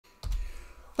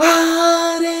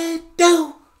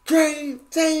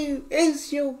saying?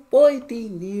 It's your boy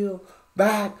Neal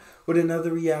back with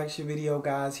another reaction video,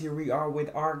 guys. Here we are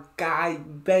with our guy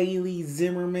Bailey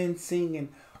Zimmerman singing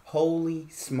Holy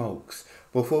Smokes.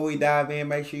 Before we dive in,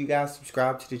 make sure you guys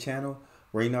subscribe to the channel,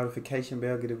 ring notification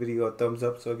bell, get a video a thumbs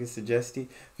up so it gets suggested.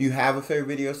 If you have a favorite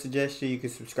video suggestion, you can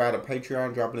subscribe to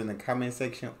Patreon, drop it in the comment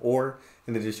section or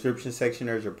in the description section.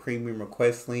 There's a premium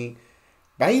request link.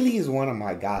 Bailey is one of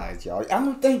my guys, y'all. I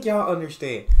don't think y'all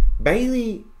understand.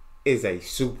 Bailey is a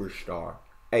superstar.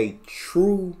 A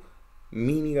true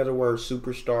meaning of the word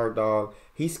superstar, dog.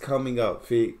 He's coming up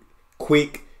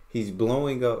quick. He's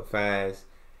blowing up fast.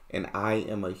 And I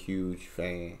am a huge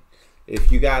fan.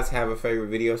 If you guys have a favorite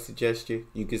video suggestion,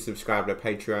 you can subscribe to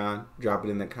Patreon, drop it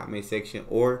in the comment section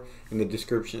or in the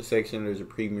description section. There's a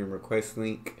premium request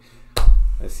link.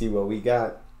 Let's see what we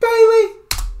got. Bailey!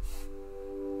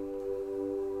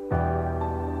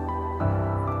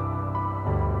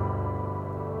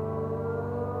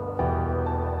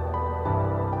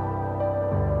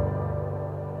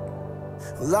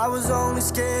 Well, I was only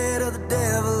scared of the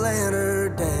devil and her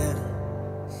dad,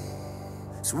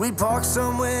 so we parked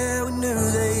somewhere we knew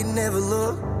they'd never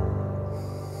look.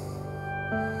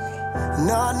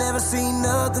 No, I'd never seen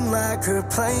nothing like her,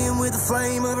 playing with the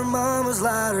flame of her mama's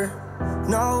lighter.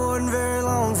 No, it wasn't very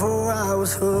long before I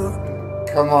was hooked.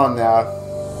 Come on now.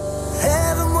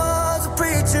 Heaven was a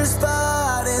preacher's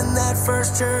spot in that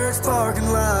first church parking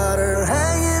lot, her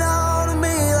hanging on to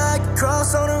me like a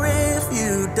cross on a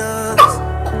refuge dust.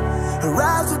 Her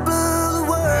eyes were blue, the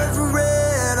words were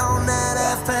red on that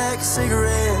half-pack of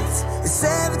cigarettes. At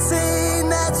 17,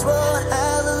 that's what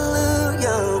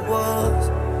hallelujah was.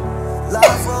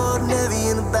 Life was heavy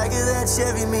in the back of that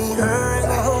Chevy, me, her, and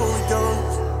the Holy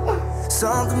Ghost.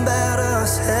 Something about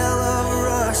us, hell of a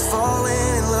rush, falling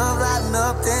in love, lighting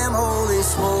up them holy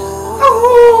smokes.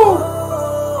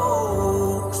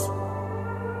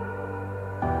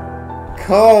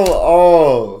 Come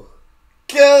on.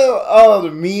 Go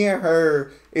on. Me and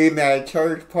her in that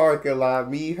church parking lot.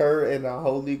 Me, her, and the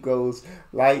Holy Ghost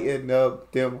lighting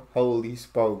up them holy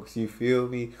spokes. You feel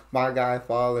me? My guy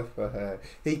falling for her.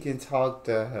 He can talk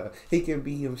to her. He can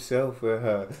be himself with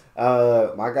her.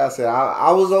 My guy said,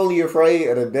 I was only afraid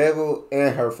of the devil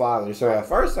and her father. So at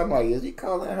first I'm like, is he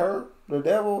calling her the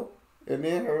devil? And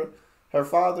then her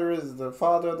father is the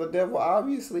father of the devil,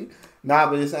 obviously. Nah,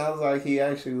 but it sounds like he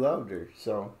actually loved her.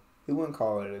 So he wouldn't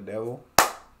call her the devil.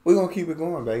 We're going to keep it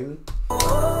going, baby.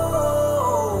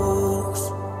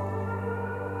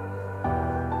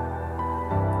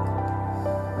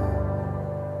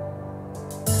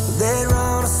 They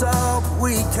run us off, but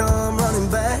we come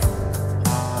running back,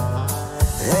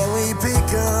 and we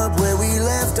pick up where we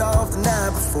left off the night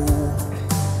before.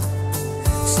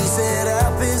 She said,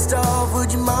 how pissed off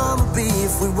would your mama be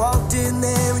if we walked in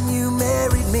there and you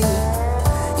married me,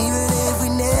 even if we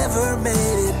never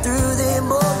made it through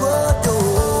them old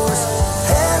doors.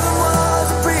 Heaven was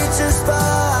a preacher's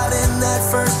spot in that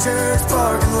first church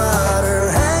parking lot, her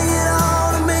hanging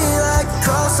on to me like a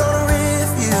cross on a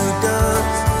refuge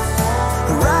dust.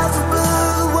 Her eyes were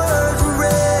blue, the words were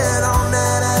red on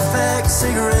that half-pack of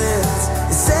cigarettes.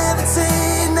 At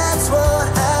 17, that's what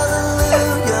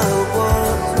hallelujah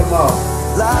was. Come on.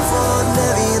 Life wasn't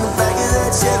heavy in the back of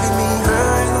that Chevy, me, her,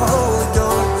 and the Holy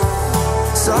Ghost.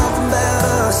 Something about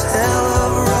us, hell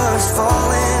of a rush,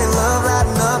 falling in love,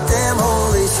 lighting up them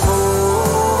holy smokes.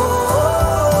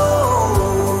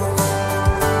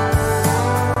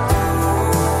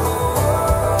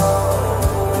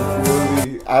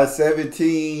 At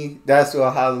 17, that's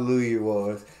what hallelujah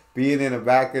was. Being in the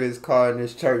back of this car in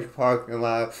this church parking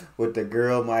lot with the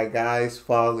girl my guy's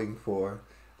falling for,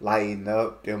 lighting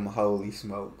up them holy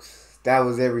smokes. That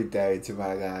was everything to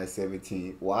my guy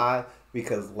 17. Why?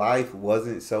 Because life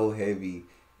wasn't so heavy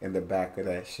in the back of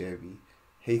that Chevy.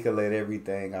 He could let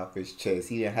everything off his chest.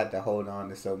 He didn't have to hold on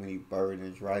to so many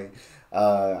burdens, right?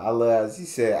 I love as he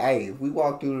said, hey, if we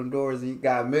walked through them doors and you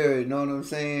got married, you know what I'm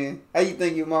saying? How you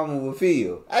think your mama would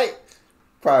feel? Hey,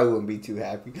 probably wouldn't be too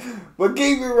happy. But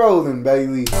keep it rolling,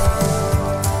 Bailey.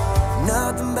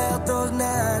 Nothing about those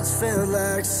nights felt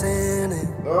like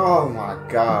sinning. Oh my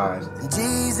gosh.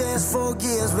 Jesus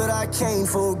forgives, but I can't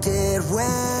forget when.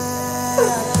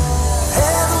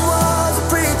 Heaven was a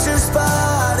preacher's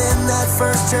spot in that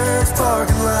first church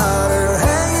parking lot, her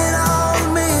hanging on to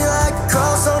me like a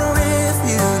cross on a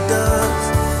refuge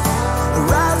dust.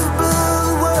 Her eyes were blue,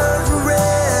 the words were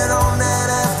red on that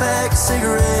half-pack of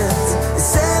cigarettes.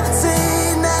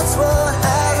 At 17, that's what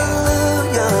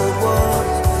hallelujah was.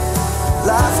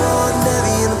 Life wasn't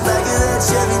heavy in the back of that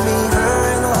Chevy, me, her,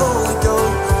 and the Holy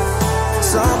Ghost.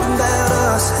 Something about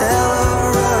us, hell of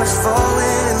a rush,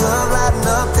 falling in love, lighting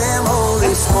up them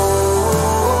holy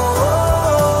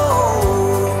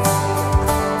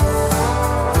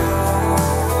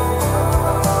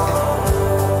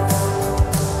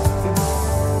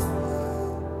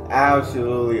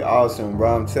awesome,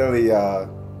 bro. I'm telling y'all,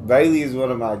 Bailey is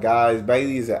one of my guys.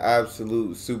 Bailey is an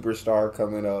absolute superstar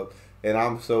coming up. And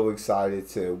I'm so excited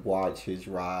to watch his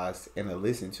rise and to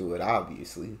listen to it,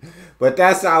 obviously. But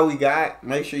that's all we got.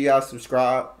 Make sure y'all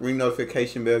subscribe. Ring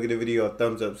notification bell. Give the video a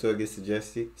thumbs up so it gets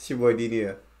suggested. It's your boy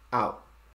Neal. Out.